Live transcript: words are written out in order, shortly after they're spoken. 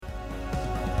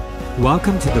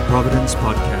Welcome to the Providence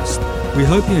Podcast. We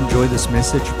hope you enjoy this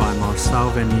message by Marcel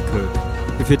Van Niekerk.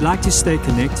 If you'd like to stay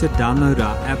connected, download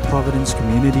our app Providence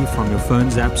Community from your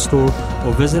phone's app store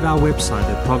or visit our website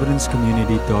at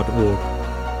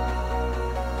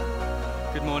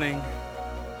providencecommunity.org. Good morning.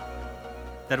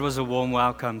 That was a warm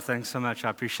welcome. Thanks so much. I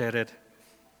appreciate it.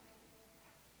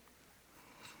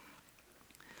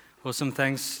 Awesome.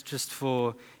 Thanks just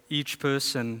for each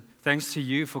person. Thanks to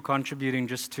you for contributing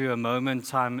just to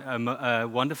a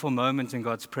wonderful moment in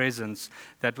God's presence.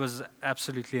 That was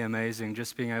absolutely amazing,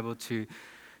 just being able to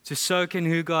soak in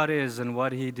who God is and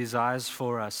what He desires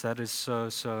for us. That is so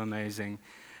amazing.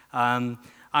 I'm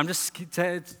just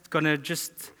going to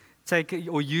take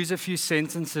or use a few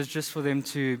sentences just for them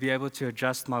to be able to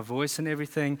adjust my voice and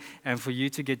everything, and for you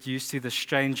to get used to the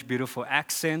strange, beautiful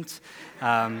accent.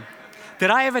 Did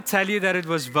I ever tell you that it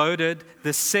was voted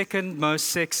the second most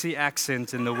sexy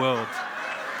accent in the world?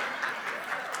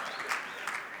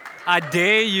 I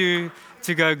dare you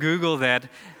to go Google that.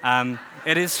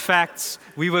 It is facts.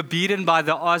 We were beaten by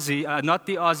the Aussie, not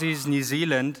the Aussies, New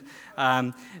Zealand.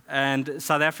 And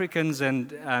South Africans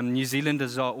and New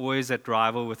Zealanders are always at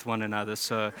rival with one another,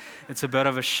 so it's a bit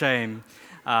of a shame.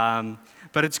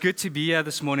 But it's good to be here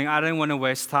this morning. I don't want to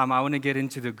waste time. I want to get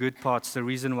into the good parts, the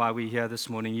reason why we're here this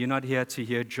morning. You're not here to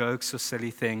hear jokes or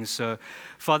silly things. So,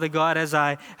 Father God, as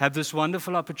I have this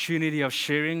wonderful opportunity of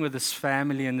sharing with this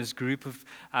family and this group of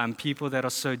people that are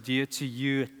so dear to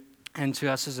you and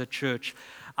to us as a church,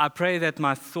 I pray that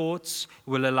my thoughts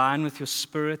will align with your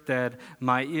Spirit, that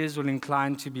my ears will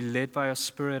incline to be led by your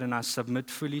Spirit, and I submit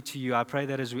fully to you. I pray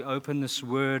that as we open this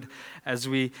word, as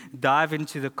we dive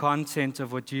into the content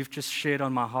of what you've just shared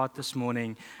on my heart this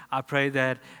morning, I pray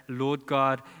that, Lord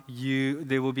God,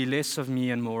 there will be less of me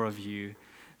and more of you.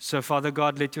 So, Father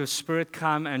God, let your Spirit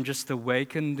come and just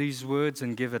awaken these words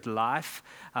and give it life.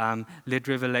 Let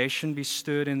revelation be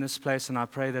stirred in this place. And I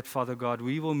pray that, Father God,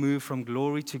 we will move from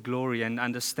glory to glory and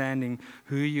understanding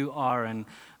who you are. And,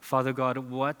 Father God,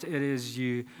 what it is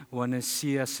you want to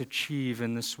see us achieve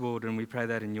in this world. And we pray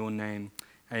that in your name.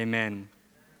 Amen.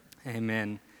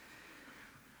 Amen.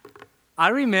 I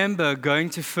remember going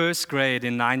to first grade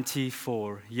in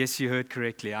 94. Yes, you heard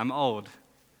correctly. I'm old.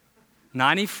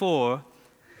 94.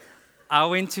 I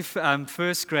went to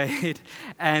first grade,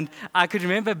 and I could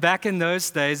remember back in those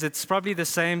days, it's probably the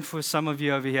same for some of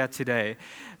you over here today.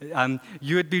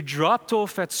 You would be dropped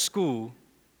off at school,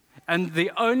 and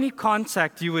the only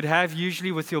contact you would have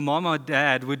usually with your mom or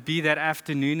dad would be that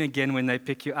afternoon again when they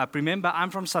pick you up. Remember, I'm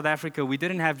from South Africa. We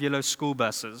didn't have yellow school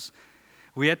buses.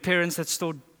 We had parents that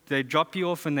they drop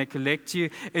you off and they collect you.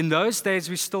 In those days,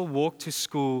 we still walked to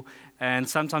school, and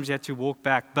sometimes you had to walk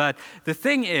back. But the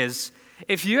thing is,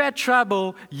 if you had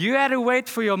trouble, you had to wait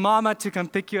for your mama to come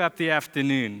pick you up the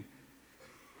afternoon.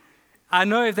 I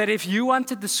know that if you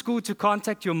wanted the school to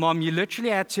contact your mom, you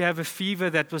literally had to have a fever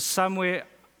that was somewhere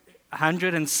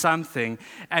 100 and something,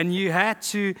 and you had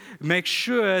to make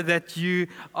sure that you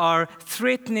are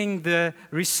threatening the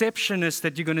receptionist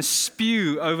that you're going to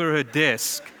spew over her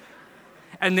desk.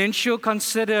 And then she'll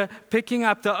consider picking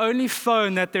up the only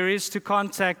phone that there is to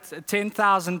contact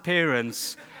 10,000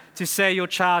 parents to say your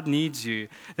child needs you.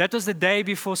 That was the day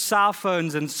before cell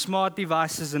phones and smart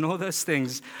devices and all those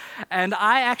things. And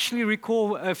I actually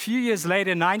recall a few years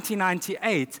later,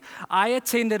 1998, I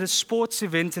attended a sports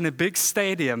event in a big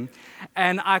stadium,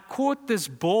 and I caught this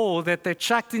ball that they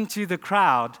chucked into the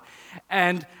crowd,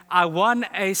 and I won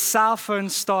a cell phone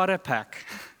starter pack.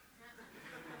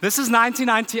 This is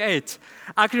 1998.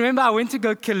 I can remember I went to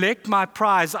go collect my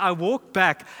prize. I walked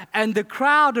back, and the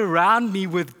crowd around me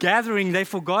were gathering. They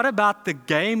forgot about the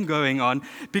game going on,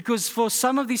 because for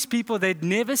some of these people, they'd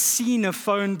never seen a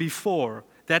phone before.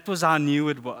 That was how new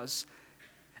it was.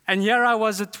 And here I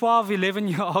was, a 12,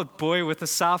 11-year-old boy with a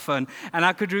cell phone, and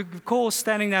I could recall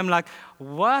standing there, I'm like,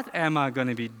 what am I going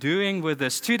to be doing with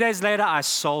this? 2 days later, I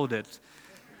sold it.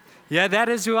 Yeah, that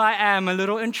is who I am, a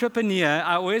little entrepreneur.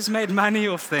 I always made money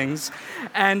off things.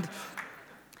 And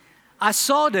I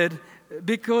sold it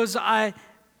because I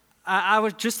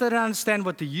was just didn't understand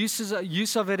what the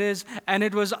use of it is. And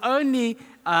it was only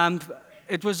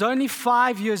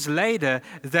 5 years later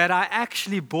that I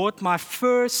actually bought my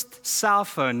first cell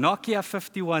phone, Nokia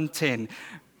 5110.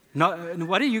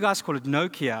 What do you guys call it?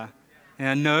 Nokia.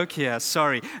 Yeah, Nokia,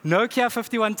 sorry. Nokia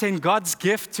 5110, God's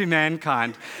gift to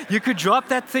mankind. You could drop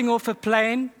that thing off a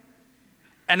plane,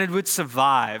 and it would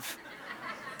survive.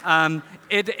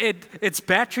 Its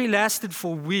battery lasted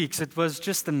for weeks. It was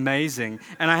just amazing.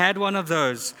 And I had one of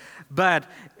those. But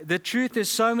the truth is,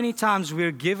 so many times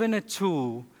we're given a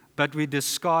tool, but we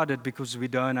discard it because we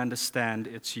don't understand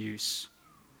its use.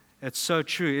 It's so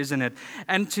true, isn't it?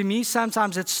 And to me,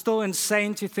 sometimes it's still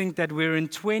insane to think that we're in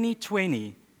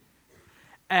 2020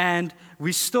 and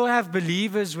we still have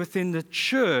believers within the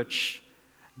church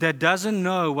that doesn't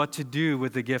know what to do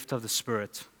with the gift of the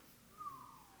Spirit.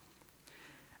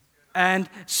 And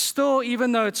still,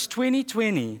 even though it's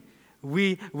 2020,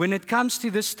 when it comes to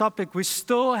this topic, it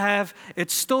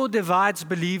still divides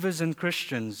believers and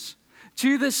Christians.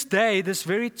 To this day, this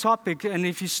very topic, and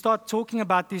if you start talking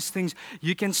about these things,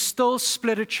 you can still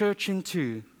split a church in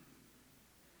two.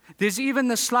 There's even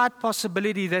the slight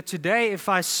possibility that today, if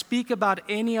I speak about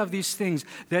any of these things,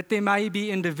 that there may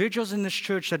be individuals in this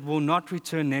church that will not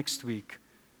return next week.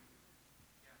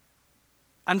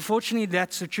 Unfortunately,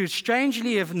 that's the truth.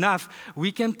 Strangely enough,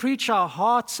 we can preach our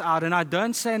hearts out, and I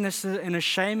don't say this in a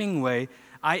shaming way.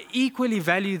 I equally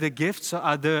value the gifts,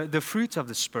 the fruit of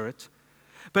the Spirit.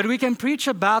 But we can preach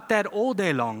about that all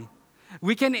day long.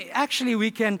 We can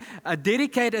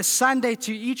dedicate a Sunday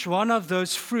to each one of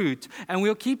those fruit, and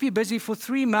we'll keep you busy for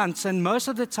 3 months, and most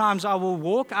of the times I will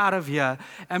walk out of here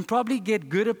and probably get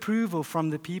good approval from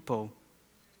the people.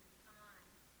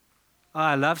 Oh,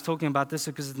 I love talking about this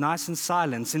because it's nice and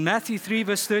silent. In Matthew 3,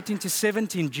 verse 13 to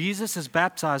 17, Jesus is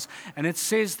baptized, and it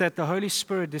says that the Holy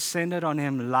Spirit descended on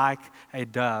him like a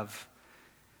dove.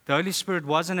 The Holy Spirit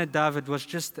wasn't a dove, it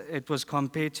was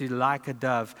compared to like a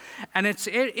dove. And it's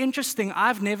interesting,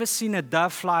 I've never seen a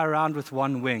dove fly around with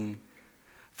one wing.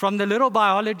 From the little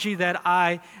biology that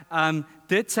I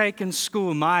did take in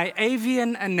school, my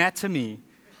avian anatomy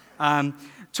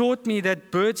taught me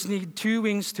that birds need 2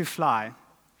 wings to fly.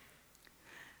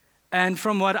 And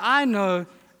from what I know,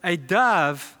 a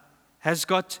dove has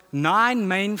got 9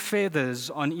 main feathers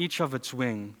on each of its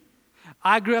wing.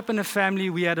 I grew up in a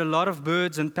family, we had a lot of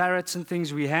birds and parrots and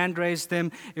things. We hand-raised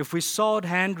them. If we sold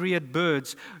hand-reared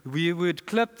birds, we would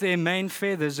clip their main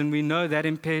feathers, and we know that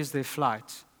impairs their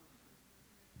flight.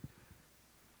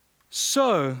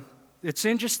 So, it's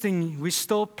interesting, we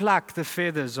still pluck the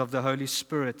feathers of the Holy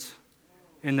Spirit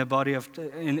in the body of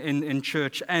in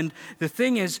church. And the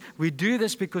thing is, we do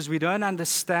this because we don't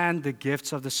understand the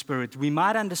gifts of the Spirit. We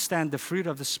might understand the fruit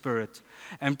of the Spirit.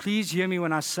 And please hear me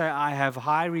when I say I have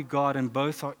high regard, and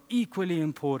both are equally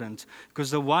important,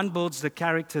 because the one builds the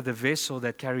character, the vessel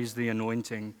that carries the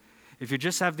anointing. If you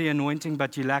just have the anointing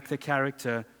but you lack the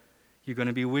character, you're going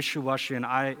to be wishy-washy, and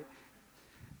I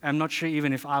am not sure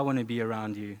even if I want to be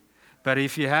around you. But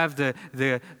if you have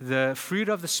the fruit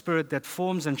of the Spirit that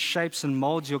forms and shapes and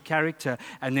molds your character,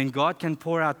 and then God can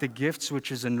pour out the gifts,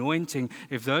 which is anointing,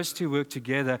 if those two work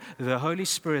together, the Holy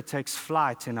Spirit takes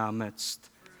flight in our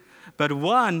midst. But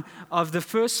one of the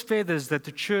first feathers that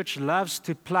the church loves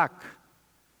to pluck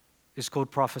is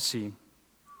called prophecy.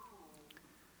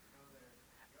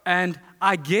 And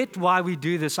I get why we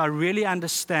do this. I really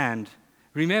understand.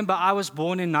 Remember, I was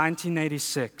born in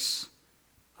 1986.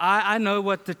 I know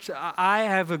I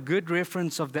have a good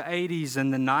reference of the 80s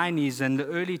and the 90s and the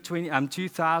early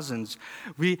 2000s.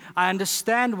 I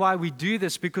understand why we do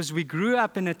this, because we grew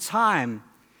up in a time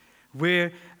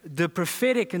where the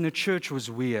prophetic in the church was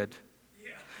weird.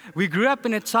 We grew up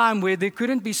in a time where there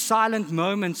couldn't be silent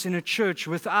moments in a church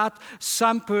without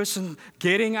some person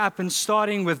getting up and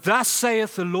starting with, "Thus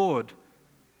saith the Lord."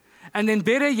 And then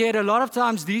better yet, a lot of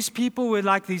times these people were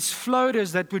like these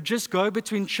floaters that would just go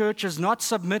between churches, not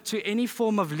submit to any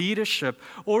form of leadership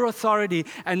or authority.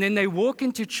 And then they walk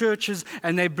into churches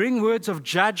and they bring words of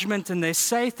judgment and they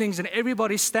say things, and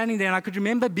everybody's standing there. And I could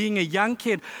remember being a young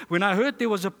kid, when I heard there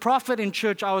was a prophet in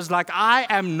church, I was like, I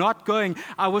am not going.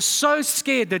 I was so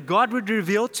scared that God would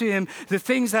reveal to him the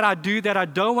things that I do that I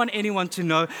don't want anyone to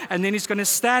know. And then he's going to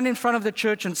stand in front of the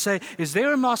church and say, "Is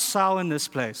there a Marcel in this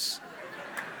place?"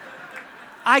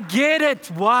 I get it.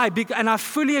 Why? And I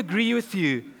fully agree with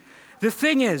you. The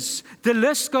thing is, the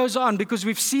list goes on because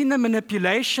we've seen the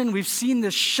manipulation, we've seen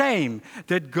the shame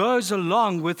that goes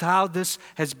along with how this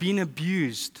has been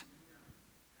abused.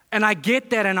 And I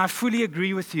get that, and I fully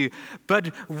agree with you.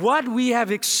 But what we have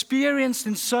experienced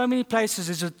in so many places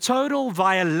is a total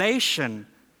violation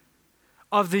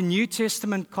of the New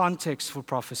Testament context for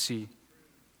prophecy.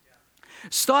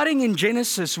 Starting in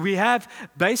Genesis, we have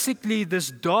basically this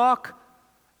dark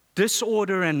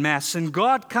disorder and mess, and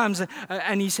God comes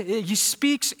and he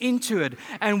speaks into it.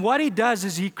 And what he does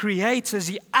is he creates, as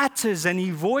he utters and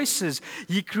he voices,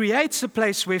 he creates a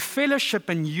place where fellowship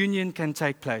and union can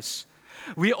take place.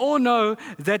 We all know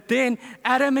that then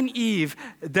Adam and Eve,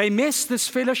 they mess this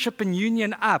fellowship and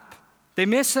union up. They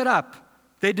mess it up.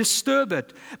 They disturb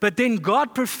it. But then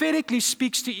God prophetically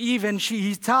speaks to Eve, and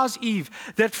he tells Eve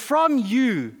that from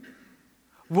you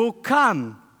will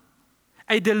come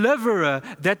a deliverer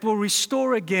that will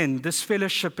restore again this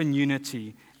fellowship and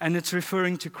unity. and it's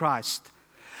referring to Christ.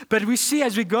 But we see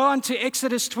as we go on to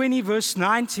Exodus 20, verse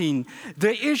 19,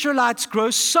 the Israelites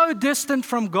grow so distant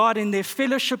from God in their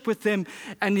fellowship with Him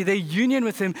and their union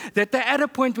with Him that they're at a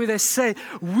point where they say,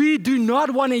 we do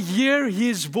not want to hear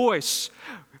His voice.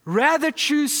 Rather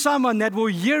choose someone that will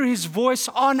hear His voice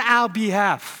on our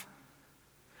behalf.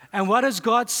 And what does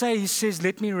God say? He says,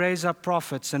 let me raise up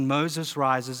prophets, and Moses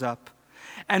rises up.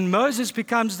 And Moses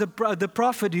becomes the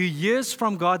prophet who hears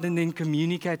from God and then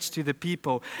communicates to the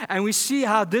people. And we see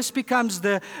how this becomes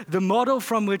the model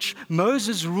from which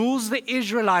Moses rules the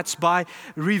Israelites by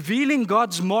revealing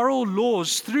God's moral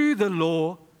laws through the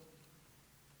law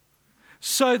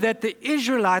so that the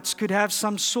Israelites could have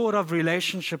some sort of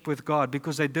relationship with God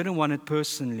because they didn't want it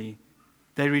personally.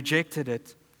 They rejected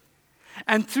it.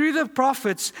 And through the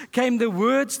prophets came the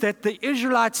words that the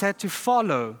Israelites had to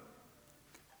follow.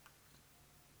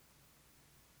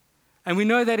 And we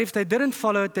know that if they didn't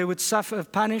follow it, they would suffer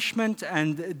punishment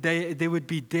and there would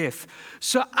be death.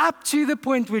 So up to the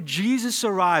point where Jesus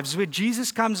arrives, where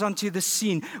Jesus comes onto the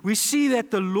scene, we see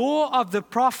that the law of the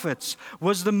prophets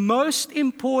was the most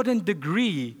important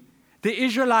degree the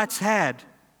Israelites had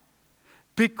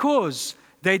because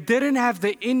they didn't have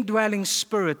the indwelling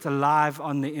Spirit alive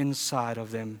on the inside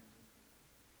of them.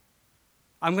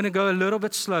 I'm going to go a little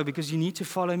bit slow because you need to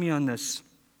follow me on this.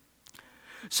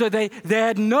 So they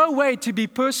had no way to be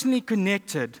personally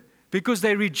connected because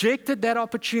they rejected that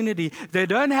opportunity. They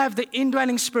don't have the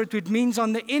indwelling Spirit, which means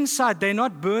on the inside they're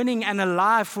not burning and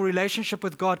alive for relationship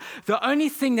with God. The only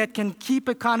thing that can keep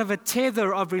a kind of a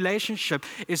tether of relationship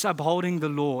is upholding the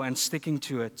law and sticking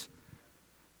to it.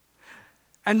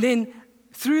 And then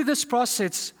through this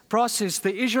process,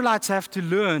 the Israelites have to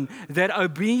learn that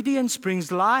obedience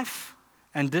brings life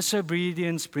and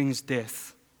disobedience brings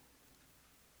death.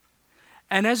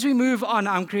 And as we move on,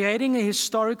 I'm creating a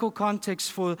historical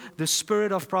context for the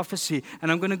spirit of prophecy. And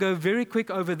I'm going to go very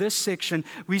quick over this section.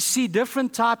 We see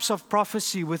different types of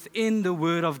prophecy within the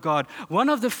Word of God. One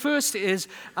of the first is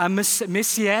a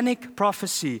messianic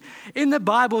prophecy. In the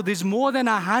Bible, there's more than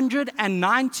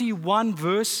 191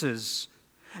 verses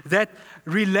that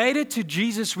related to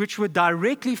Jesus, which were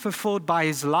directly fulfilled by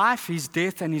His life, His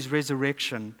death, and His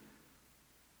resurrection.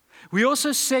 We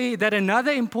also say that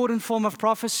another important form of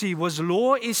prophecy was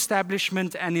law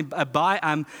establishment and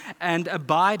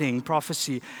abiding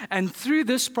prophecy. And through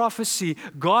this prophecy,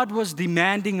 God was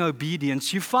demanding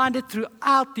obedience. You find it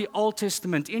throughout the Old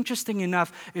Testament. Interesting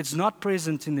enough, it's not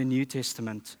present in the New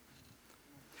Testament.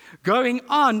 Going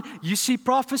on, you see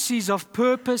prophecies of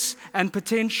purpose and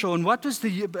potential. And what was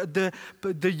the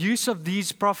use of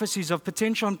these prophecies of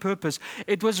potential and purpose?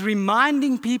 It was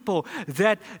reminding people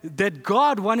that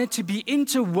God wanted to be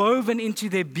interwoven into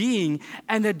their being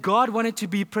and that God wanted to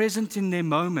be present in their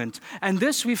moment. And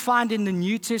this we find in the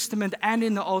New Testament and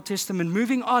in the Old Testament.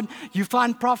 Moving on, you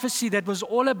find prophecy that was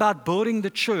all about building the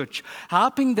church,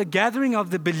 helping the gathering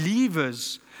of the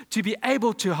believers to be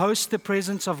able to host the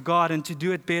presence of God and to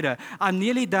do it better. I'm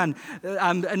nearly done.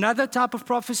 Another type of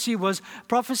prophecy was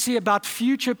prophecy about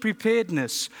future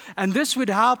preparedness. And this would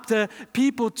help the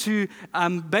people to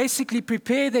basically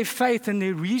prepare their faith and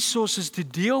their resources to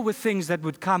deal with things that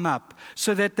would come up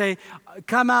so that they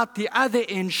come out the other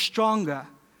end stronger.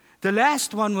 The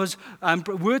last one was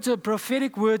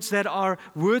prophetic words that are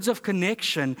words of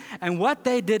connection. And what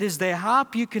they did is they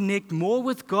help you connect more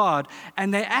with God,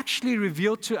 and they actually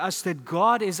reveal to us that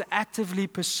God is actively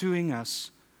pursuing us.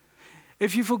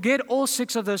 If you forget all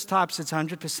 6 of those types, it's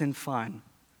 100% fine.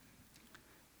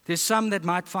 There's some that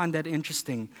might find that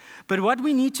interesting. But what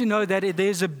we need to know that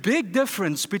there's a big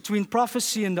difference between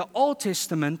prophecy in the Old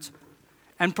Testament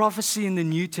and prophecy in the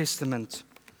New Testament.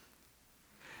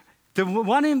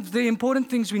 One of the important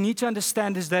things we need to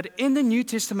understand is that in the New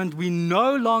Testament, we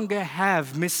no longer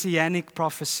have messianic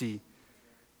prophecy.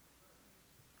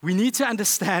 We need to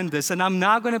understand this, and I'm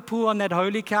now going to pull on that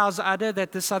holy cow's udder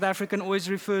that the South African always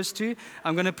refers to.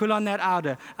 I'm going to pull on that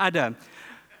udder.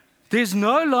 There's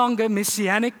no longer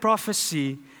messianic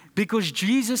prophecy because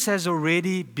Jesus has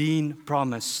already been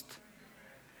promised.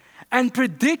 And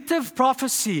predictive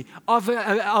prophecy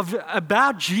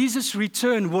about Jesus'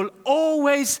 return will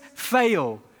always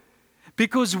fail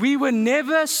because we were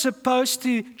never supposed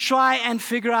to try and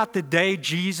figure out the day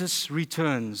Jesus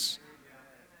returns.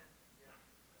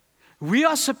 We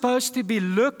are supposed to be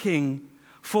looking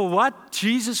for what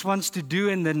Jesus wants to do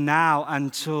in the now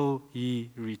until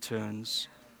He returns.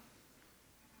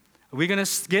 We're going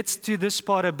to get to this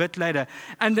part a bit later.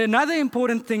 And another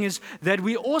important thing is that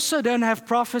we also don't have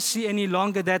prophecy any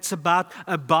longer that's about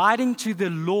abiding to the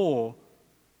law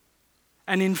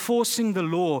and enforcing the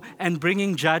law and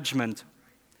bringing judgment.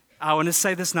 I want to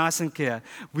say this nice and clear.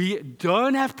 We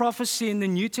don't have prophecy in the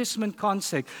New Testament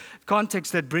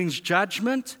context that brings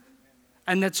judgment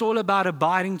and that's all about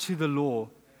abiding to the law.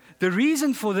 The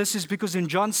reason for this is because in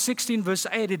John 16, verse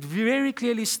 8, it very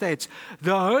clearly states,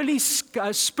 the Holy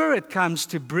Spirit comes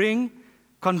to bring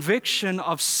conviction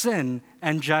of sin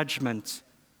and judgment.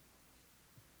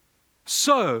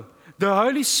 So, the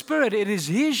Holy Spirit, it is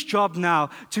His job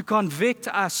now to convict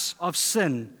us of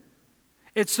sin.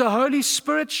 It's the Holy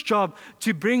Spirit's job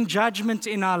to bring judgment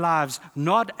in our lives,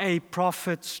 not a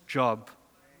prophet's job.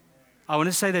 I want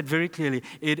to say that very clearly.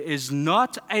 It is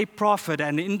not a prophet,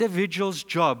 an individual's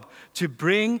job to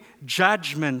bring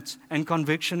judgment and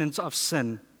conviction of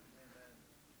sin.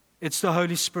 It's the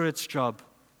Holy Spirit's job.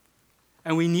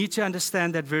 And we need to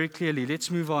understand that very clearly. Let's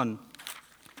move on.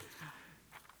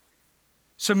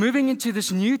 So moving into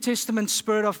this New Testament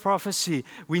spirit of prophecy,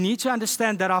 we need to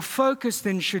understand that our focus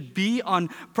then should be on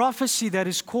prophecy that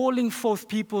is calling forth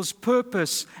people's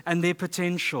purpose and their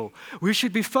potential. We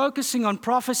should be focusing on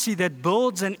prophecy that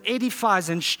builds and edifies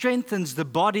and strengthens the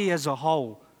body as a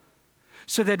whole,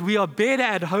 so that we are better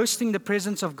at hosting the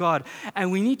presence of God.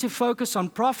 And we need to focus on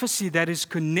prophecy that is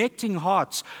connecting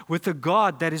hearts with a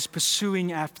God that is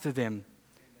pursuing after them.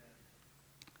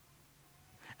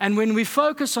 And when we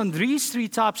focus on these three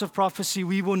types of prophecy,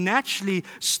 we will naturally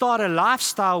start a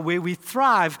lifestyle where we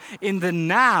thrive in the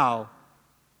now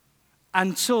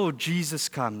until Jesus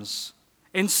comes.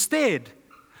 Instead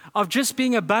of just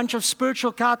being a bunch of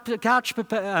spiritual couch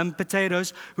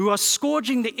potatoes who are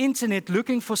scourging the internet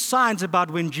looking for signs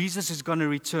about when Jesus is going to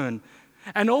return.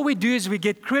 And all we do is we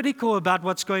get critical about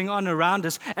what's going on around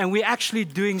us, and we're actually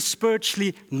doing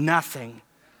spiritually nothing.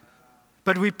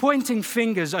 But we're pointing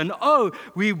fingers and,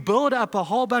 we build up a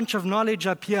whole bunch of knowledge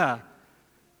up here.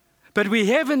 But we're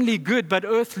heavenly good, but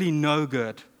earthly no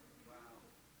good.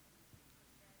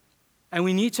 And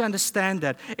we need to understand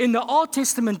that. In the Old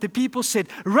Testament, the people said,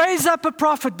 raise up a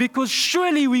prophet because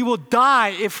surely we will die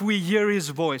if we hear his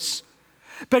voice.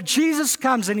 But Jesus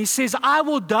comes and he says, I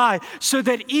will die so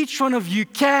that each one of you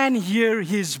can hear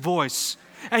his voice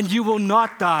and you will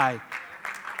not die.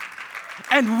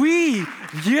 And we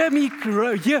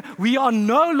are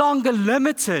no longer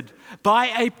limited by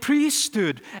a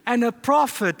priesthood and a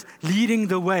prophet leading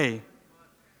the way.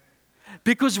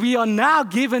 Because we are now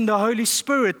given the Holy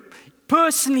Spirit,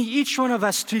 personally, each one of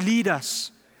us, to lead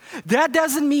us. That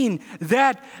doesn't mean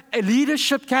that a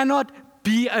leadership cannot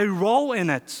be a role in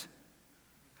it.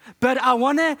 But I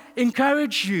want to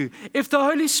encourage you, if the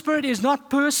Holy Spirit is not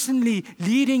personally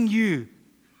leading you,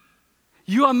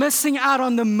 you are missing out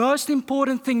on the most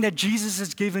important thing that Jesus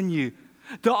has given you.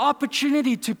 The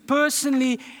opportunity to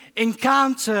personally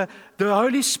encounter the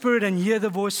Holy Spirit and hear the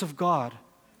voice of God.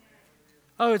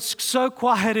 Oh, it's so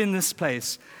quiet in this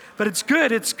place. But it's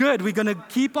good. We're going to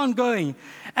keep on going.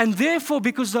 And therefore,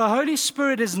 because the Holy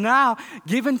Spirit is now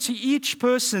given to each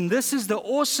person, this is the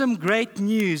awesome, great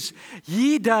news.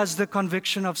 He does the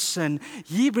conviction of sin.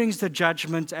 He brings the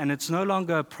judgment, and it's no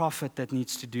longer a prophet that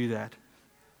needs to do that.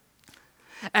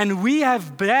 And we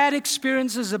have bad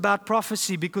experiences about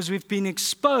prophecy because we've been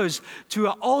exposed to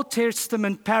an Old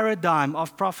Testament paradigm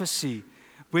of prophecy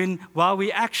while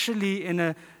we're actually in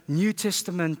a New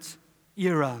Testament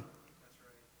era.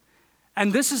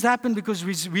 And this has happened because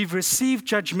we've received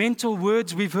judgmental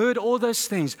words. We've heard all those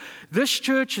things. This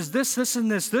church is this, and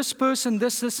this. This person,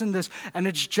 this, and this. And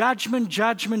it's judgment,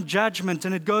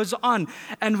 and it goes on.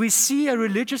 And we see a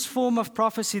religious form of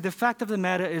prophecy. The fact of the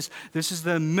matter is, this is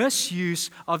the misuse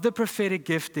of the prophetic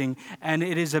gifting, and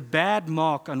it is a bad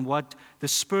mark on what the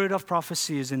spirit of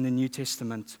prophecy is in the New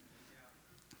Testament.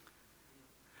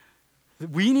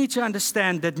 We need to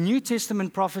understand that New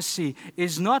Testament prophecy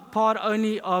is not part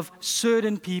only of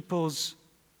certain people's,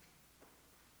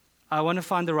 I want to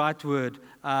find the right word,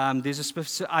 there's a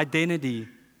specific identity.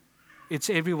 It's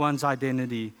everyone's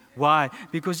identity. Why?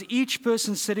 Because each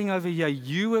person sitting over here,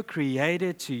 you were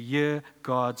created to hear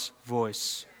God's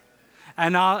voice.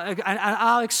 And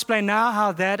I'll explain now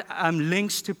how that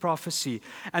links to prophecy.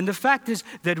 And the fact is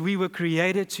that we were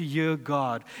created to hear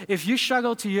God. If you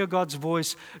struggle to hear God's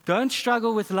voice, don't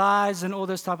struggle with lies and all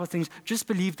those type of things. Just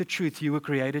believe the truth. You were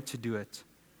created to do it.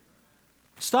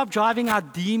 Stop driving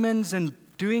out demons and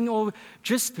doing all.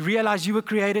 Just realize you were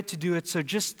created to do it. So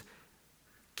just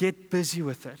get busy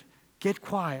with it. Get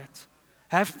quiet.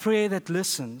 Have prayer that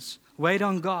listens. Wait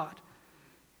on God.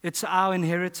 It's our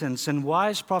inheritance. And why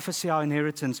is prophecy our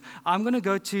inheritance? I'm going to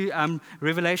go to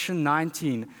Revelation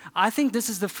 19. I think this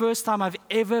is the first time I've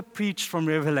ever preached from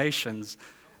Revelations,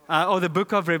 or the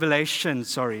book of Revelation,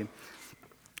 sorry.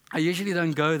 I usually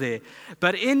don't go there.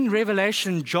 But in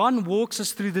Revelation, John walks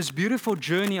us through this beautiful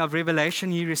journey of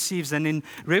revelation he receives. And in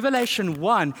Revelation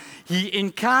 1, he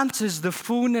encounters the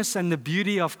fullness and the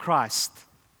beauty of Christ.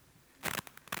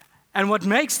 And what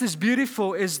makes this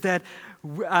beautiful is that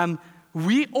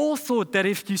we all thought that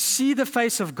if you see the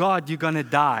face of God, you're going to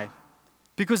die.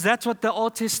 Because that's what the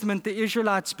Old Testament, the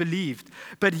Israelites believed.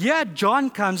 But here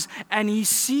John comes and he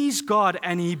sees God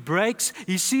and he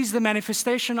sees the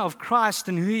manifestation of Christ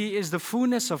and who he is, the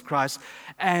fullness of Christ,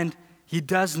 and he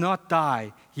does not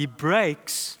die. He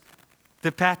breaks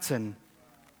the pattern.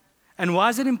 And why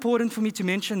is it important for me to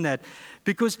mention that?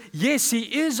 Because yes,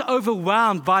 he is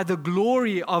overwhelmed by the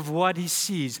glory of what he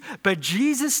sees, but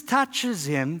Jesus touches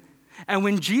him, and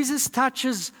when Jesus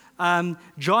touches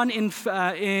John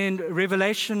in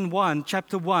Revelation 1,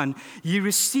 chapter 1, he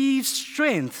receives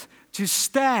strength to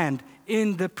stand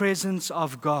in the presence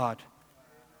of God.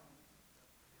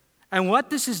 And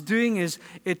what this is doing is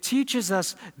it teaches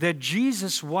us that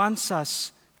Jesus wants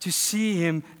us to see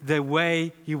him the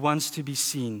way he wants to be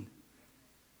seen.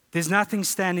 There's nothing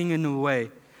standing in the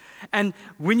way. And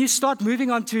when you start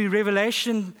moving on to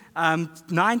Revelation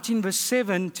 19, verse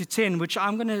 7 to 10, which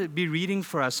I'm going to be reading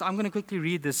for us. I'm going to quickly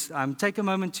read this. Take a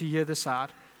moment to hear this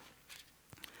out.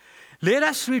 Let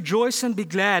us rejoice and be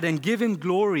glad and give him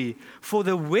glory, for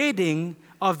the wedding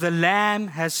of the Lamb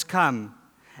has come,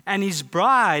 and his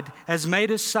bride has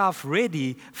made herself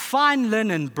ready. Fine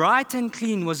linen, bright and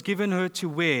clean, was given her to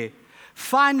wear.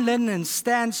 Fine linen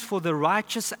stands for the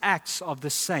righteous acts of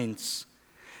the saints.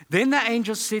 Then the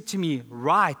angel said to me,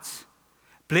 write,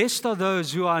 blessed are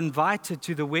those who are invited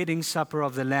to the wedding supper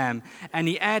of the Lamb. And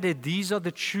he added, these are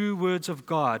the true words of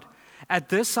God. At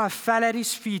this I fell at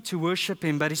his feet to worship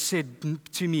him, but he said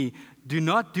to me, do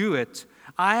not do it.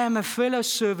 I am a fellow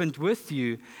servant with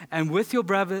you and with your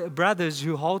brothers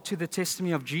who hold to the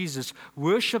testimony of Jesus.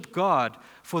 Worship God,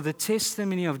 for the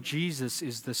testimony of Jesus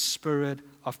is the spirit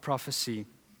of prophecy.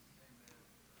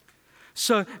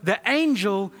 So the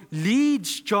angel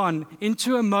leads John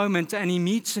into a moment and he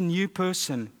meets a new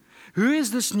person. Who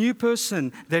is this new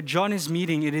person that John is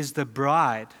meeting? It is the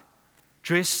bride,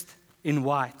 dressed in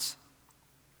white.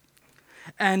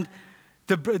 And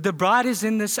the bride is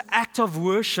in this act of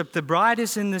worship. The bride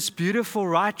is in this beautiful,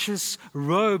 righteous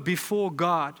robe before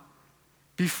God,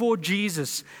 before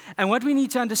Jesus. And what we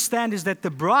need to understand is that the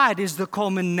bride is the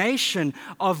culmination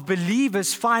of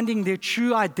believers finding their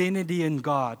true identity in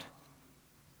God.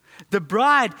 The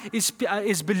bride is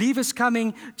believers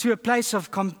coming to a place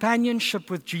of companionship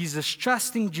with Jesus,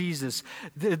 trusting Jesus.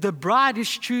 The bride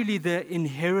is truly the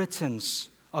inheritance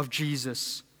of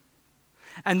Jesus.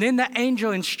 And then the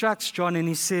angel instructs John and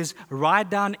he says, write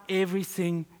down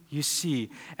everything you see.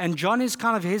 And John is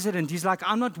kind of hesitant. He's like,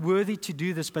 I'm not worthy to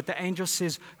do this. But the angel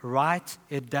says, write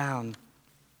it down.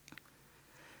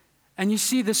 And you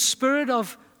see, the spirit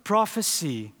of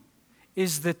prophecy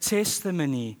is the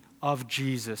testimony of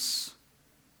Jesus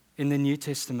in the New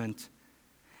Testament.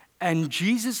 And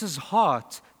Jesus'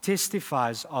 heart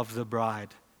testifies of the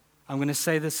bride. I'm going to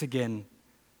say this again.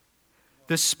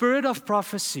 The spirit of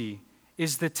prophecy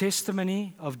is the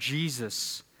testimony of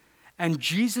Jesus. And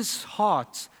Jesus'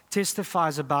 heart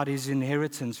testifies about his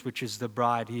inheritance, which is the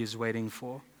bride he is waiting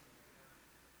for.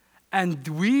 And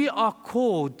we are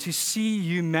called to see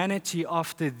humanity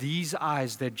after these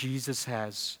eyes that Jesus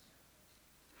has.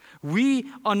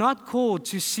 We are not called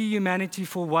to see humanity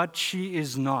for what she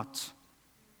is not.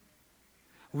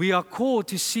 We are called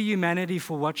to see humanity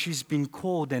for what she's been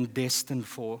called and destined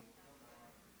for.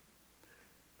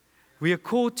 We are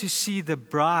called to see the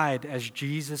bride as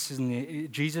Jesus'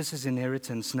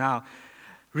 inheritance. Now,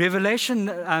 Revelation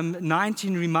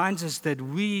 19 reminds us that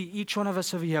each one of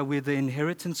us over here, we're the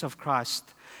inheritance of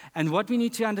Christ. And what we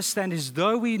need to understand is,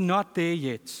 though we're not there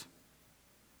yet,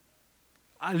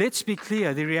 let's be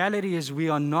clear, the reality is we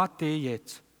are not there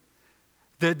yet.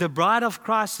 The bride of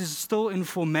Christ is still in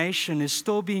formation, is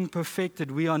still being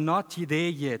perfected. We are not there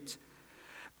yet.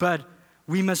 But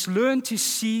we must learn to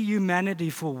see humanity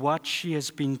for what she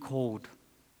has been called,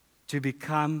 to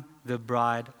become the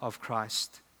bride of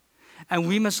Christ. And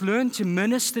we must learn to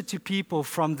minister to people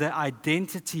from the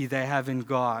identity they have in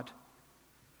God.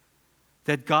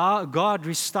 That God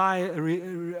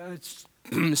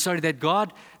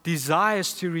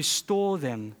desires to restore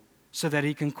them so that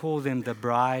he can call them the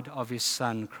bride of his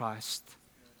Son, Christ.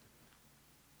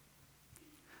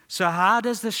 So how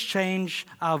does this change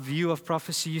our view of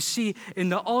prophecy? You see, in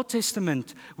the Old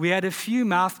Testament, we had a few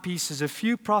mouthpieces, a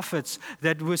few prophets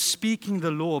that were speaking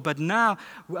the law. But now,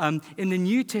 in the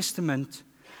New Testament,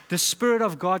 the Spirit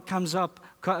of God comes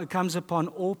upon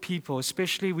all people.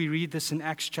 Especially we read this in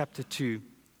Acts chapter 2.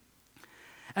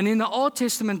 And in the Old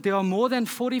Testament, there are more than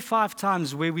 45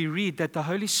 times where we read that the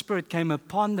Holy Spirit came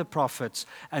upon the prophets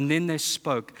and then they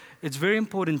spoke. It's very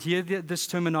important. Hear this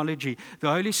terminology. The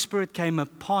Holy Spirit came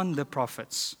upon the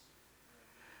prophets.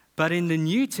 But in the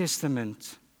New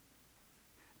Testament,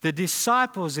 the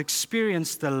disciples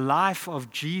experienced the life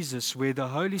of Jesus where the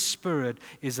Holy Spirit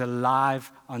is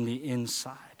alive on the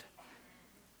inside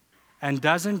and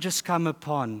doesn't just come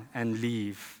upon and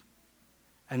leave.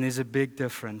 And there's a big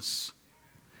difference.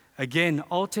 Again,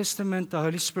 Old Testament, the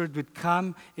Holy Spirit would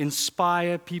come,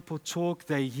 inspire, people talk,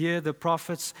 they hear the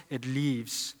prophets, it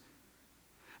leaves.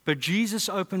 But Jesus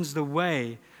opens the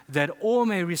way that all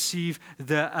may receive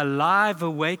the alive,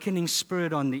 awakening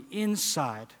Spirit on the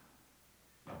inside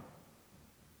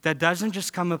that doesn't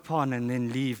just come upon and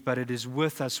then leave, but it is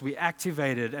with us. We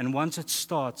activate it, and once it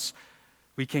starts,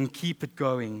 we can keep it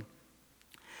going.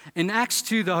 In Acts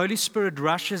 2, the Holy Spirit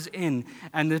rushes in,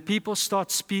 and the people start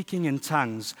speaking in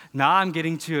tongues. Now I'm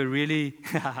getting to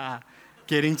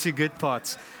getting to good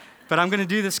parts. But I'm going to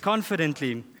do this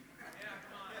confidently.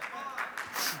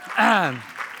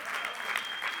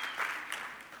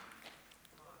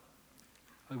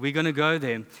 We're going to go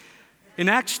there. In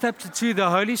Acts chapter 2,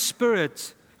 the Holy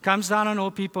Spirit comes down on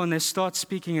all people and they start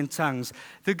speaking in tongues.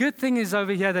 The good thing is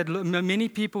over here that many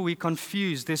people, we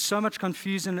confused. There's so much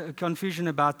confusion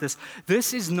about this.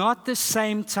 This is not the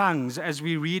same tongues as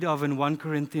we read of in 1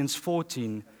 Corinthians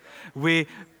 14, where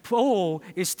Paul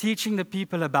is teaching the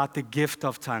people about the gift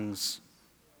of tongues.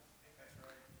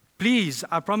 Please,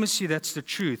 I promise you that's the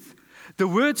truth. The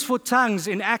words for tongues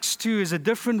in Acts 2 is a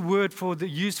different word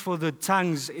used for the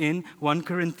tongues in 1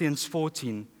 Corinthians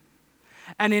 14.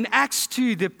 And in Acts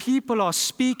 2, the people are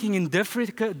speaking in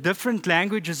different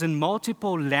languages, in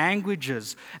multiple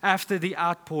languages after the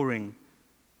outpouring.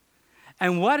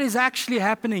 And what is actually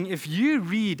happening, if you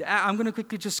read, I'm going to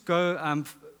quickly just go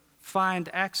find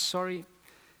Acts, sorry.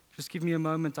 Just give me a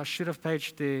moment. I should have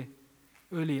paged there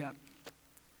earlier.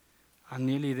 I'm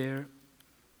nearly there.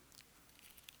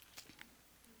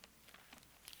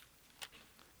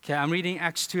 Okay, I'm reading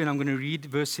Acts 2, and I'm going to read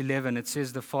verse 11. It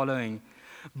says the following.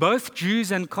 Both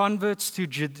Jews and converts to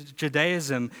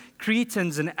Judaism,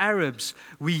 Cretans and Arabs,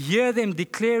 we hear them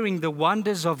declaring the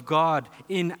wonders of God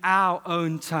in our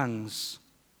own tongues.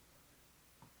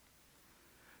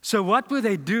 So what were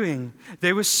they doing?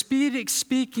 They were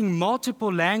speaking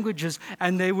multiple languages,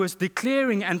 and they were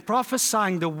declaring and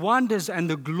prophesying the wonders and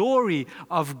the glory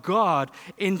of God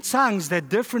in tongues that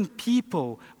different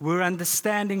people were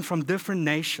understanding from different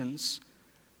nations.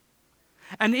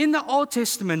 And in the Old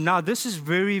Testament, now this is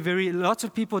lots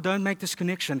of people don't make this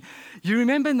connection. You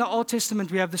remember in the Old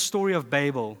Testament we have the story of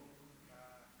Babel.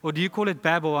 Or do you call it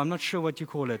Babel? I'm not sure what you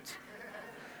call it.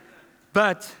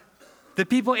 But the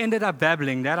people ended up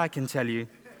babbling, that I can tell you.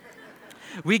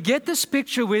 We get this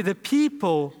picture where the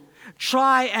people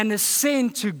try and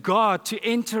ascend to God to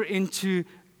enter into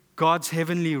God's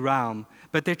heavenly realm.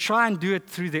 But they try and do it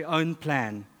through their own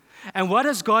plan. And what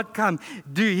does God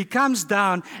do? He comes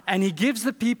down and He gives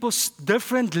the people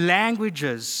different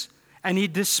languages and He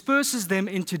disperses them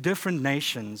into different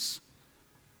nations.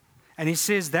 And He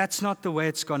says that's not the way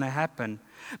it's going to happen.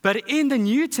 But in the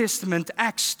New Testament,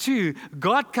 Acts 2,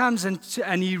 God comes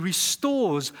and He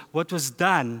restores what was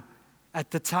done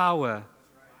at the tower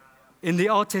in the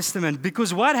Old Testament.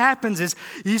 Because what happens is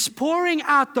He's pouring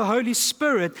out the Holy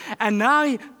Spirit, and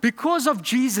now because of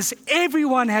Jesus,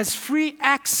 everyone has free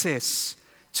access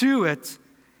to it.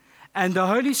 And the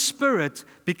Holy Spirit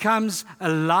becomes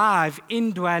alive,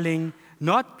 indwelling,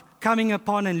 not coming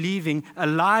upon and leaving,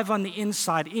 alive on the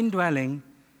inside, indwelling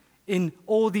in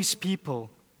all these people.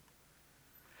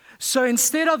 So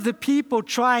instead of the people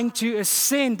trying to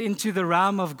ascend into the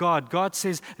realm of God, God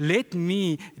says, let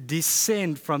me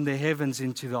descend from the heavens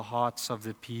into the hearts of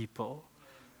the people.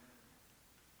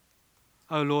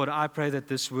 Oh Lord, I pray that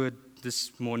this word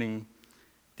this morning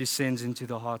descends into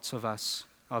the hearts of us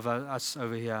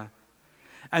over here.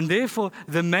 And therefore,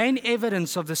 the main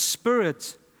evidence of the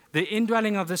Spirit, the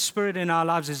indwelling of the Spirit in our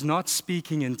lives is not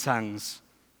speaking in tongues.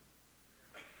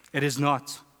 It is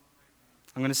not.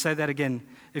 I'm going to say that again.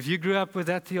 If you grew up with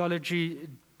that theology,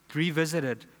 revisit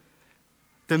it.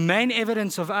 The main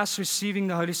evidence of us receiving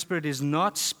the Holy Spirit is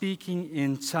not speaking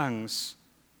in tongues.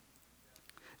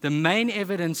 The main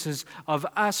evidences of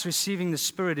us receiving the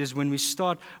Spirit is when we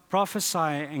start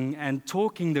prophesying and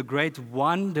talking the great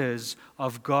wonders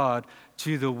of God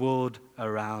to the world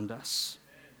around us.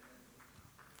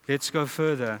 Let's go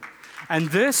further. And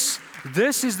this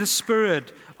is the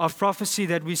Spirit of prophecy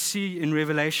that we see in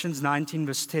Revelations 19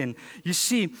 verse 10. You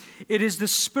see, it is the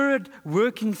Spirit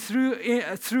working through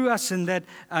us, and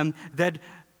that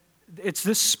it's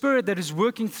this Spirit that is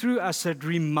working through us that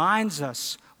reminds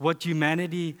us what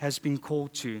humanity has been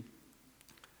called to.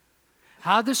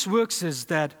 How this works is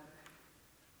that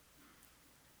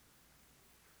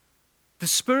the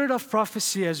spirit of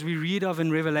prophecy, as we read of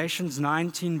in Revelations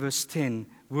 19, verse 10,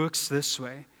 works this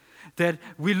way. That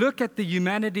we look at the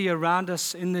humanity around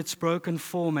us in its broken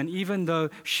form, and even though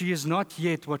she is not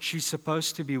yet what she's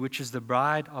supposed to be, which is the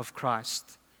bride of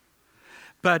Christ,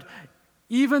 but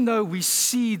even though we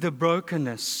see the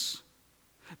brokenness,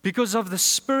 because of the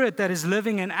Spirit that is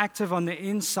living and active on the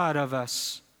inside of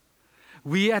us,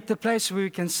 we at the place where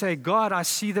we can say, God, I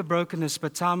see the brokenness,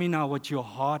 but tell me now what your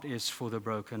heart is for the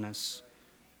brokenness.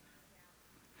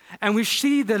 And we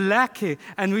see the lack,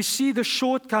 and we see the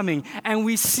shortcoming, and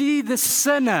we see the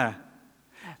sinner.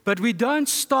 But we don't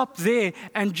stop there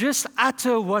and just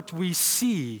utter what we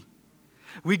see.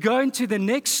 We go into the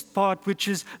next part, which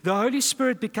is the Holy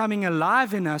Spirit becoming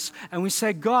alive in us, and we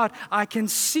say, God, I can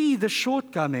see the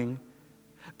shortcoming.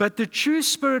 But the true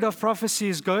spirit of prophecy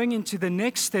is going into the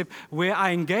next step where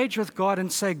I engage with God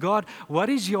and say, God, what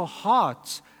is your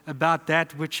heart about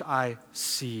that which I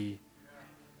see?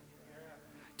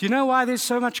 Do you know why there's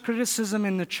so much criticism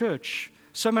in the church?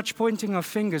 So much pointing of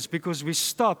fingers? Because we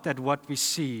stopped at what we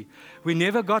see. We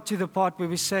never got to the part where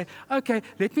we say, okay,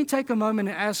 let me take a moment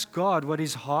and ask God what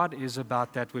His heart is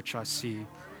about that which I see.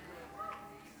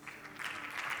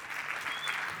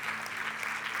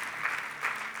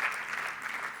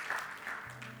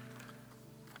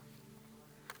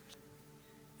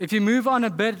 If you move on a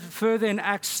bit further in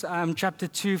Acts chapter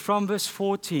 2 from verse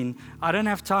 14, I don't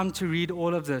have time to read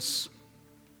all of this.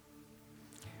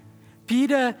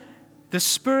 Peter, the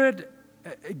Spirit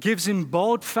gives him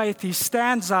bold faith. He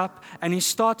stands up and he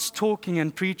starts talking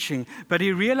and preaching. But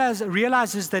he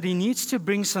realizes that he needs to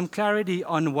bring some clarity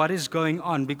on what is going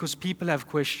on because people have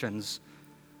questions.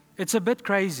 It's a bit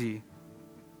crazy.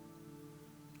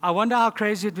 I wonder how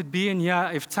crazy it would be in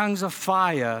here if tongues of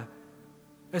fire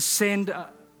descend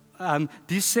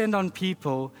on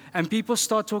people and people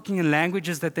start talking in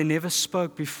languages that they never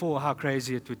spoke before, how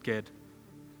crazy it would get.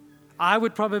 I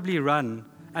would probably run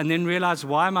and then realize,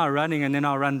 why am I running? And then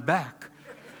I'll run back.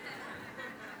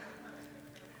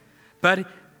 But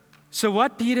so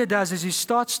what Peter does is he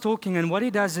starts talking, and what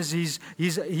he does is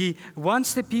he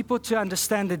wants the people to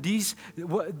understand that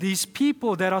these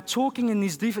people that are talking in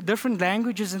these different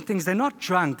languages and things, they're not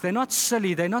drunk, they're not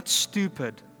silly, they're not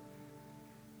stupid.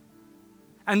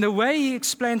 And the way he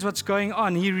explains what's going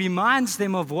on, he reminds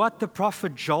them of what the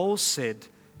prophet Joel said,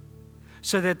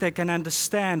 so that they can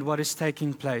understand what is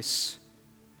taking place.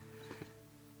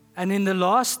 And in the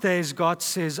last days, God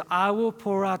says, I will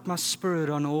pour out my Spirit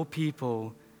on all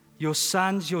people. Your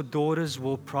sons, your daughters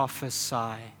will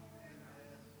prophesy.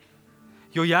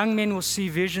 Your young men will see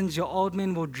visions, your old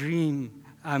men will dreams.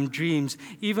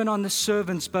 Even on the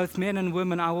servants, both men and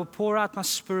women, I will pour out my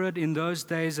Spirit in those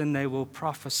days and they will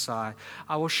prophesy.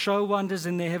 I will show wonders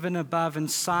in the heaven above and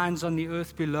signs on the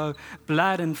earth below,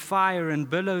 blood and fire and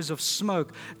billows of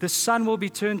smoke. The sun will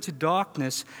be turned to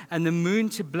darkness and the moon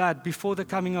to blood before the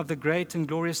coming of the great and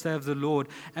glorious day of the Lord.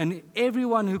 And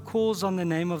everyone who calls on the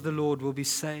name of the Lord will be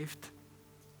saved.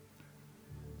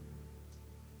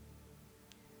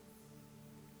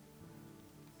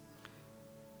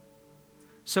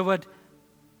 So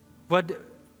what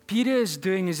Peter is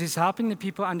doing is he's helping the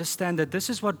people understand that this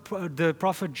is what the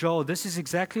prophet Joel, this is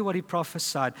exactly what he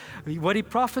prophesied. What he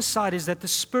prophesied is that the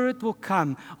Spirit will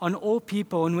come on all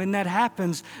people, and when that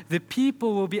happens, the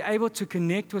people will be able to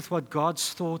connect with what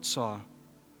God's thoughts are.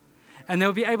 And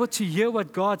they'll be able to hear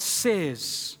what God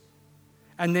says,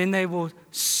 and then they will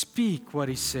speak what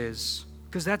He says,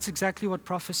 because that's exactly what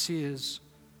prophecy is.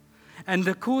 And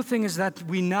the cool thing is that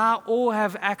we now all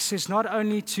have access not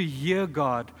only to hear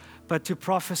God, but to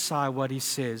prophesy what He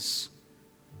says.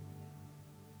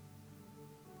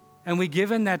 And we're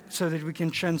given that so that we can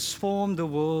transform the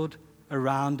world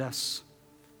around us.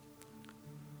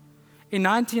 In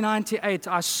 1998,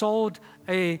 I sold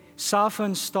a cell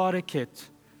phone starter kit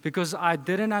because I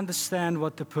didn't understand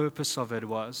what the purpose of it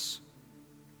was.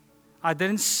 I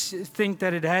didn't think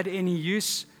that it had any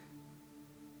use.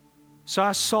 So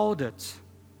I sold it.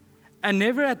 And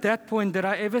never at that point did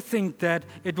I ever think that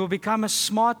it will become a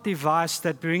smart device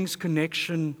that brings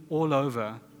connection all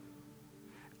over.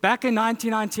 Back in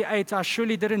 1998, I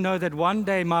surely didn't know that one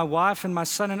day my wife and my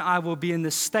son and I will be in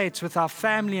the States with our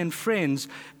family and friends,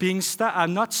 being in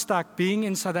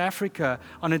South Africa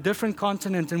on a different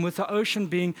continent and with the ocean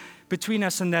being between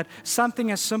us, and that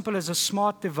something as simple as a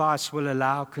smart device will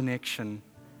allow connection.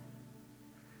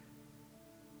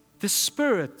 The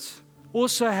Spirit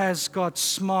also has got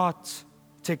smart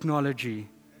technology.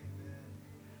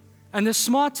 And the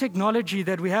smart technology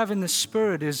that we have in the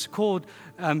Spirit is called,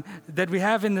 that we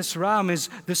have in this realm is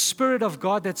the Spirit of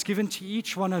God that's given to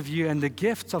each one of you and the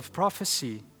gift of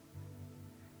prophecy.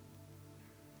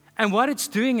 And what it's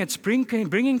doing, it's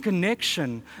bringing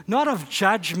connection, not of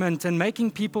judgment and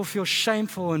making people feel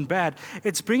shameful and bad.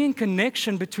 It's bringing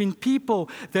connection between people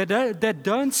that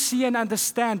don't see and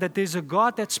understand that there's a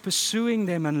God that's pursuing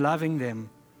them and loving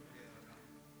them.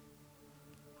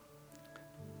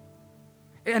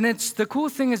 And the cool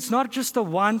thing, it's not just a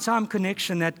one-time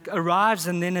connection that arrives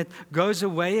and then it goes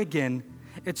away again.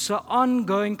 It's an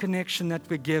ongoing connection that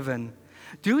we're given.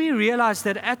 Do we realize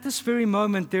that at this very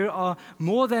moment there are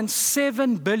more than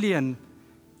 7 billion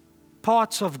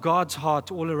parts of God's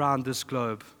heart all around this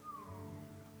globe?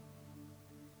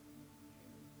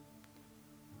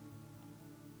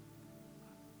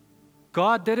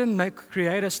 God didn't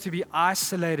create us to be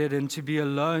isolated and to be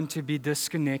alone, to be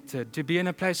disconnected, to be in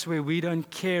a place where we don't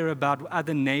care about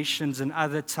other nations and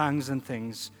other tongues and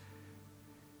things.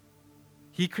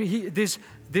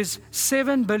 There's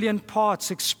 7 billion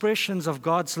parts, expressions of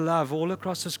God's love all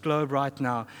across this globe right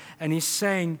now. And He's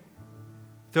saying,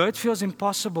 though it feels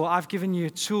impossible, I've given you a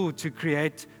tool to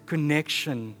create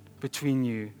connection between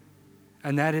you.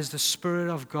 And that is the Spirit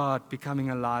of God becoming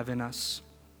alive in us.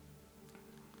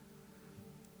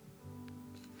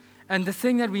 And the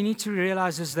thing that we need to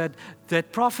realize is that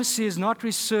prophecy is not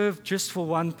reserved just for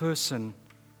one person.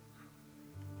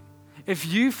 If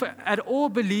you at all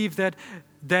believe that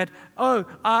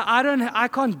I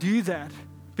can't do that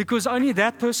because only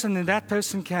that person and that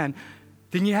person can,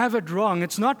 then you have it wrong.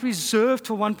 It's not reserved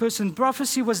for one person.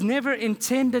 Prophecy was never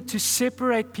intended to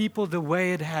separate people the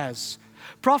way it has.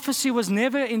 Prophecy was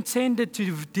never intended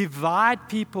to divide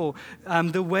people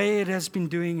the way it has been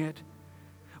doing it.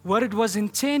 What it was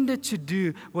intended to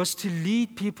do was to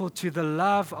lead people to the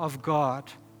love of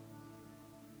God.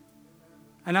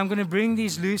 And I'm going to bring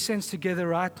these loose ends together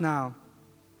right now.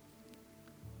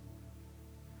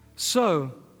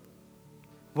 So,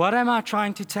 what am I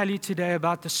trying to tell you today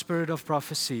about the spirit of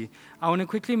prophecy? I want to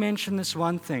quickly mention this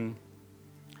one thing.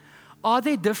 Are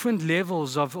there different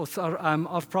levels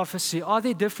of prophecy? Are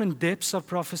there different depths of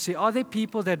prophecy? Are there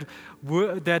people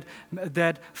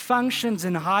that functions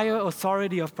in higher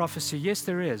authority of prophecy? Yes,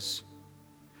 there is.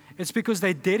 It's because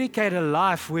they dedicate a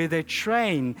life where they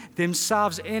train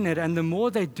themselves in it, and the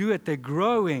more they do it, they're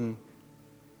growing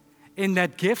in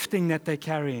that gifting that they're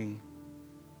carrying.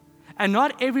 And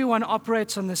not everyone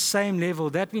operates on the same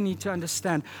level. That we need to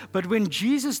understand. But when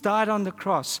Jesus died on the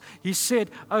cross, He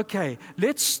said, okay,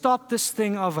 let's stop this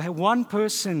thing of one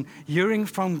person hearing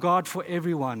from God for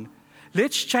everyone.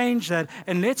 Let's change that,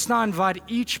 and let's now invite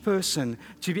each person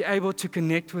to be able to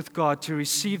connect with God, to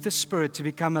receive the Spirit, to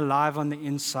become alive on the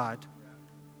inside.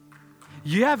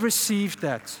 You have received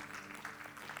that.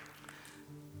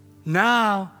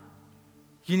 Now,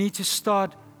 you need to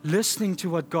start listening to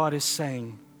what God is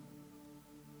saying.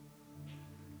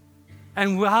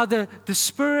 And how the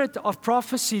spirit of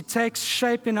prophecy takes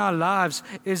shape in our lives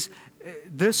is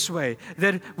this way.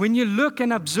 That when you look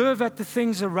and observe at the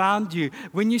things around you,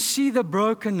 when you see the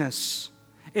brokenness,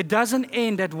 it doesn't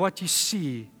end at what you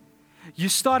see. You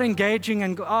start engaging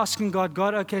and asking God,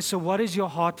 okay, so what is your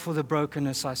heart for the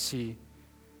brokenness I see?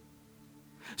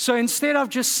 So instead of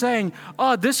just saying,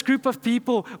 this group of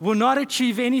people will not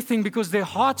achieve anything because their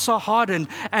hearts are hardened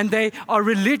and they are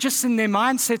religious in their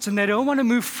mindsets and they don't want to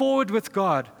move forward with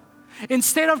God.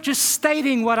 Instead of just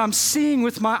stating what I'm seeing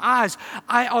with my eyes,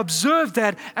 I observe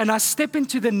that and I step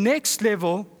into the next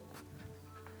level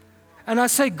and I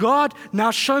say, God,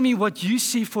 now show me what you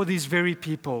see for these very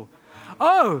people.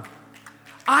 Oh,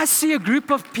 I see a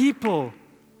group of people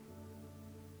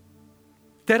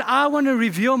that I want to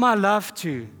reveal my love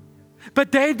to.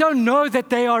 But they don't know that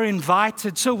they are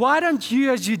invited. So why don't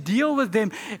you, as you deal with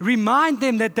them, remind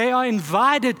them that they are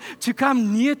invited to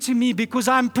come near to me because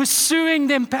I'm pursuing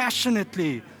them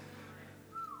passionately.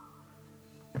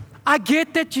 I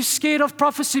get that you're scared of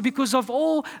prophecy because of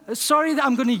sorry that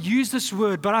I'm going to use this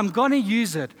word, but I'm going to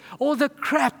use it. All the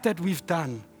crap that we've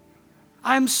done.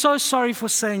 I'm so sorry for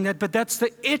saying that, but that's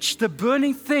the itch, the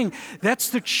burning thing. That's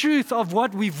the truth of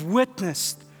what we've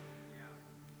witnessed.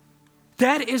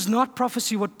 That is not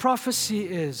prophecy. What prophecy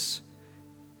is,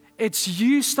 it's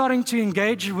you starting to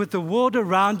engage with the world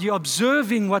around you,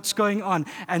 observing what's going on,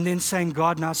 and then saying,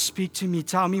 God, now speak to me.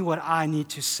 Tell me what I need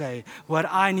to say, what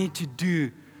I need to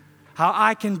do, how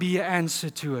I can be an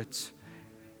answer to it.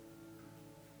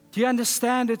 Do you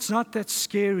understand? It's not that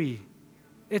scary.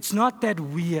 It's not that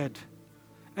weird.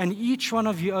 And each one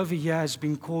of you over here has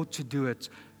been called to do it.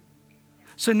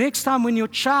 So next time when your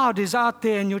child is out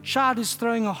there and your child is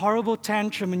throwing a horrible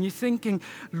tantrum and you're thinking,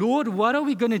 Lord, what are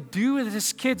we going to do with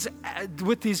this kid's,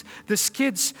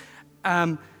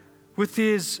 now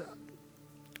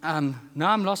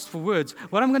I'm lost for words.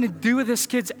 What I'm going to do with this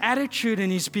kid's attitude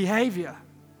and his behavior.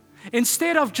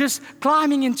 Instead of just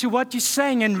climbing into what you're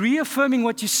saying and reaffirming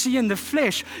what you see in the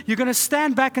flesh, you're going to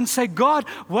stand back and say, God,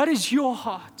 what is your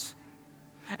heart?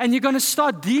 And you're going to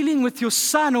start dealing with your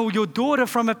son or your daughter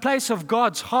from a place of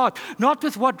God's heart, not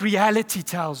with what reality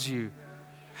tells you.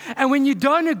 And when you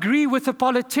don't agree with a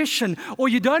politician or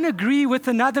you don't agree with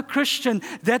another Christian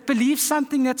that believes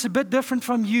something that's a bit different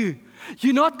from you,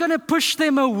 you're not going to push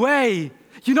them away.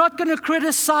 You're not going to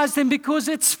criticize them because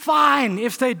it's fine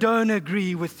if they don't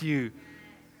agree with you.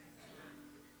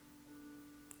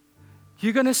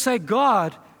 You're going to say,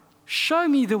 God, show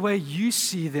me the way you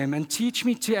see them and teach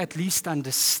me to at least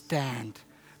understand.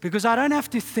 Because I don't have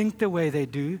to think the way they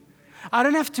do. I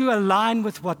don't have to align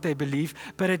with what they believe,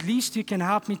 but at least you can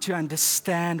help me to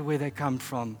understand where they come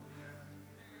from.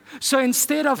 So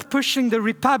instead of pushing the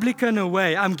Republican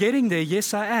away, I'm getting there,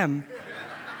 yes I am.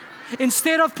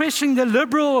 Instead of pushing the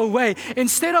liberal away,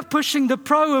 instead of pushing the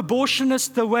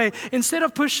pro-abortionist away, instead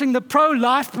of pushing the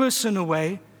pro-life person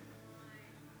away,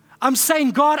 I'm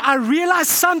saying, God, I realize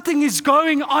something is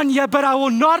going on here, but I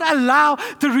will not allow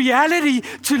the reality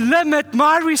to limit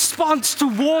my response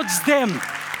towards them.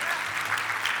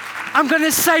 I'm going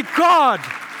to say, God,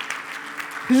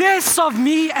 less of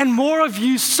me and more of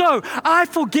you. So I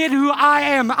forget who I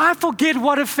am. I forget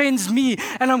what offends me.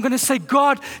 And I'm going to say,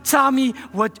 God, tell me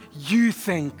what you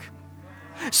think.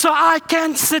 So I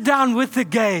can sit down with the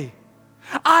gay.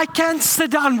 I can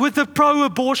sit down with a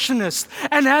pro-abortionist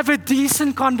and have a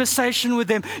decent conversation with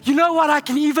them. You know what? I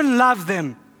can even love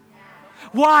them.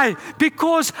 Why?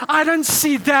 Because I don't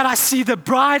see that. I see the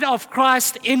bride of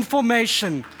Christ in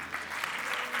formation.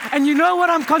 And you know what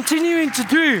I'm continuing to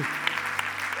do?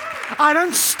 I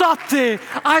don't stop there.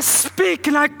 I speak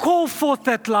and I call forth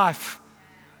that life.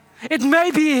 It may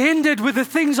be hindered with the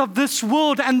things of this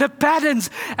world and the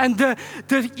patterns and the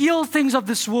ill things of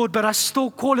this world, but I still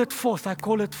call it forth. I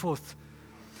call it forth.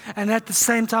 And at the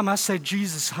same time, I say,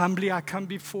 Jesus, humbly I come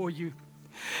before you.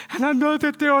 And I know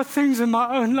that there are things in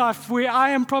my own life where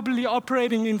I am probably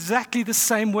operating exactly the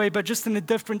same way, but just in a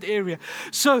different area.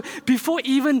 So before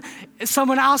even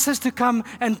someone else has to come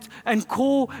and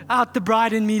call out the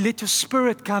bride in me, let your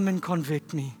spirit come and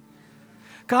convict me.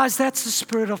 Guys, that's the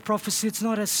spirit of prophecy. It's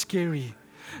not as scary.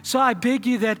 So I beg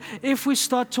you that if we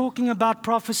start talking about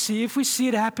prophecy, if we see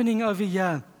it happening over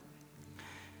here,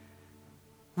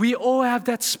 we all have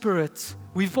that spirit.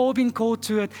 We've all been called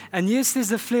to it. And yes, there's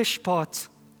the flesh part.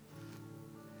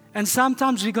 And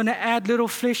sometimes we're going to add little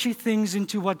fleshy things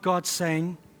into what God's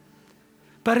saying.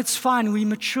 But it's fine. We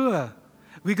mature.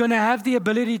 We're going to have the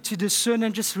ability to discern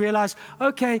and just realize,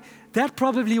 okay, that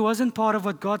probably wasn't part of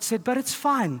what God said, but it's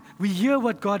fine. We hear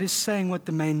what God is saying, what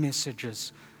the main message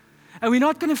is. And we're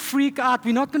not going to freak out.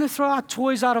 We're not going to throw our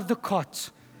toys out of the cot.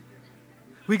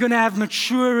 We're going to have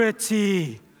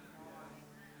maturity.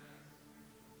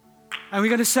 And we're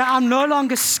going to say, I'm no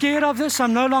longer scared of this.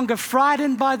 I'm no longer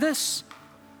frightened by this.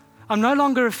 I'm no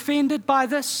longer offended by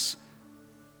this.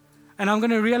 And I'm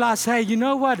going to realize, hey, you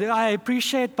know what I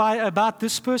appreciate about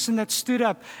this person that stood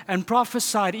up and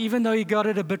prophesied, even though he got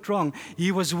it a bit wrong.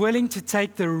 He was willing to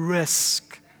take the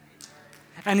risk.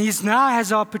 And he now has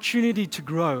the opportunity to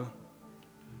grow.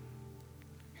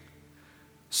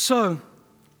 So,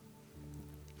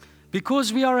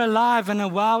 because we are alive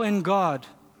and well in God,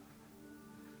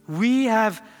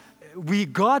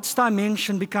 God's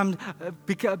dimension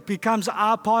becomes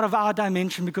our part of our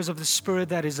dimension because of the Spirit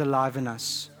that is alive in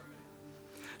us.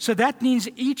 So that means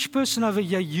each person over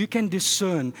here, you can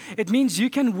discern. It means you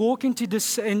can walk into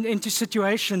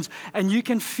situations and you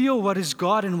can feel what is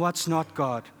God and what's not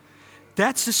God.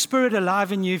 That's the Spirit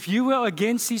alive in you. If you were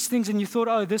against these things and you thought,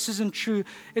 oh, this isn't true,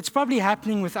 it's probably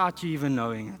happening without you even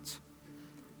knowing it.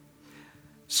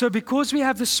 So because we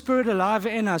have the Spirit alive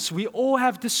in us, we all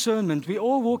have discernment. We're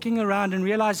all walking around and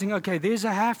realizing, okay, there's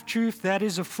a half-truth, that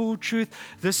is a full truth,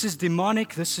 this is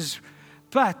demonic,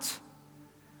 But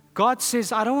God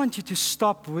says, I don't want you to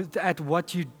stop at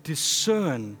what you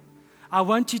discern. I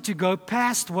want you to go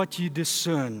past what you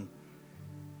discern.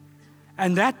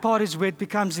 And that part is where it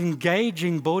becomes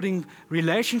engaging, building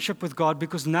relationship with God,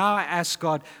 because now I ask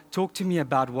God, talk to me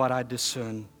about what I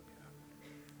discern.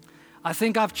 I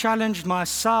think I've challenged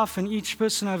myself and each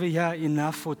person over here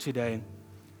enough for today.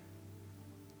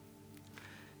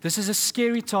 This is a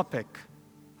scary topic.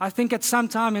 I think at some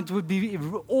time it would be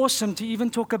awesome to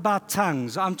even talk about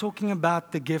tongues. I'm talking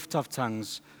about the gift of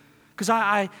tongues. Because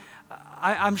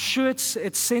I'm sure it's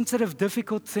sensitive,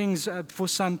 difficult things for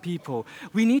some people.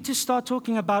 We need to start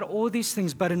talking about all these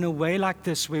things, but in a way like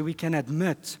this, where we can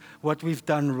admit what we've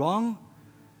done wrong,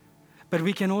 but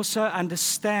we can also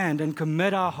understand and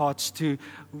commit our hearts to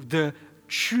the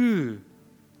truth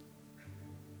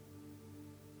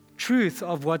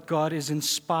of what God is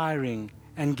inspiring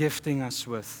and gifting us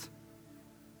with.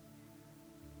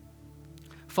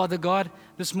 Father God,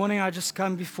 this morning I just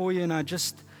come before you and I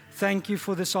just thank you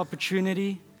for this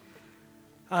opportunity.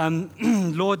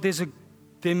 Lord,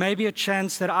 there may be a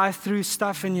chance that I threw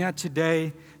stuff in here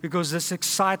today because this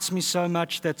excites me so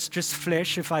much that's just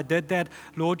flesh. If I did that,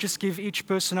 Lord, just give each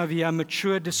person over here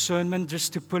mature discernment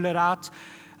just to pull it out.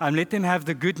 Let them have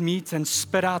the good meat and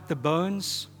spit out the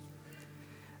bones.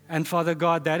 And Father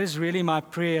God, that is really my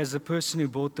prayer as the person who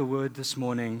brought the word this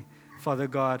morning. Father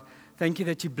God, thank you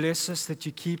that you bless us, that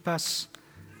you keep us.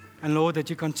 And Lord, that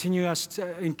you continue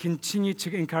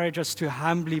to encourage us to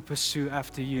humbly pursue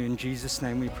after you. In Jesus'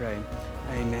 name we pray.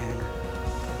 Amen.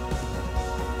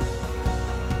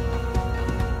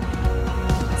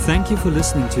 Thank you for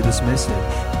listening to this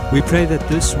message. We pray that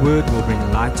this word will bring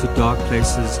light to dark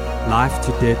places, life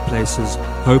to dead places,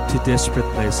 hope to desperate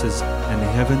places, and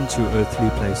heaven to earthly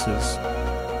places.